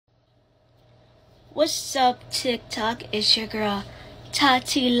What's up, TikTok? It's your girl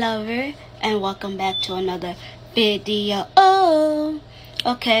Tati Lover, and welcome back to another video.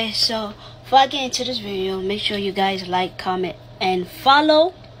 Okay, so before I get into this video, make sure you guys like, comment, and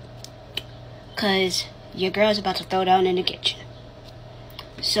follow, cause your girl's about to throw down in the kitchen.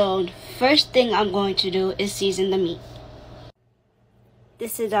 So first thing I'm going to do is season the meat.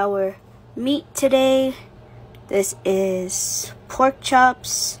 This is our meat today. This is pork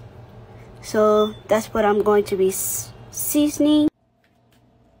chops. So that's what I'm going to be seasoning.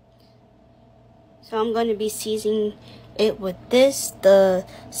 So I'm going to be seasoning it with the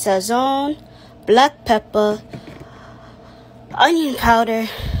Sazon, black pepper, onion powder,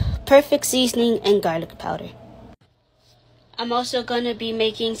 perfect seasoning, and garlic powder. I'm also going to be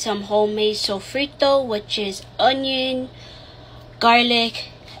making some homemade sofrito, which is onion,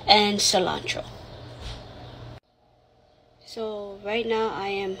 garlic, and cilantro. So right now I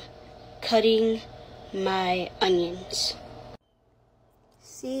am cutting my onions.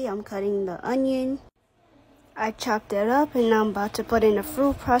 See, I'm cutting the onion. I chopped it up and now I'm about to put in a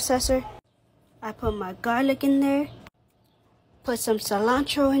food processor. I put my garlic in there. Put some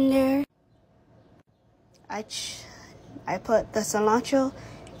cilantro in there. I put the cilantro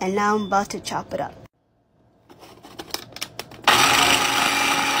and now I'm about to chop it up.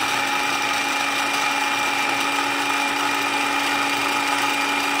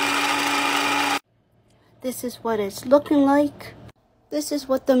 This is what it's looking like. This is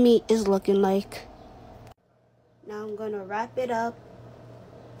what the meat is looking like. Now I'm gonna wrap it up,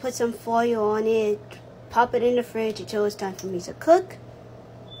 put some foil on it, pop it in the fridge until it's time for me to cook,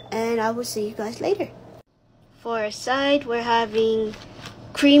 and I will see you guys later. For a side, we're having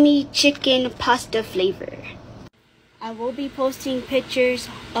creamy chicken pasta flavor. I will be posting pictures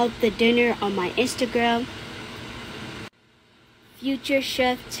of the dinner on my Instagram, Future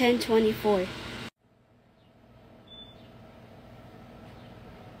Chef 1024.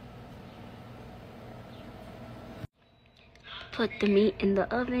 Put the meat in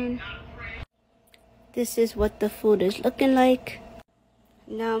the oven. This is what the food is looking like.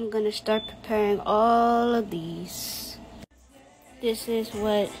 Now I'm gonna start preparing all of these. This is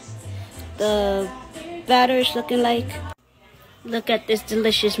what the batter is looking like. Look at this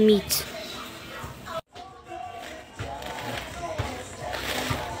delicious meat.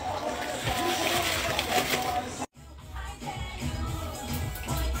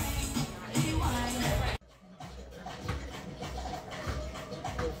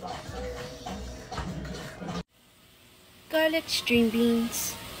 Garlic string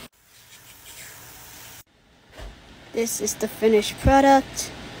beans. This is the finished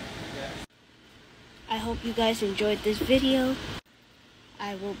product. I hope you guys enjoyed this video.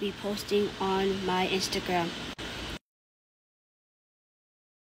 I will be posting on my Instagram.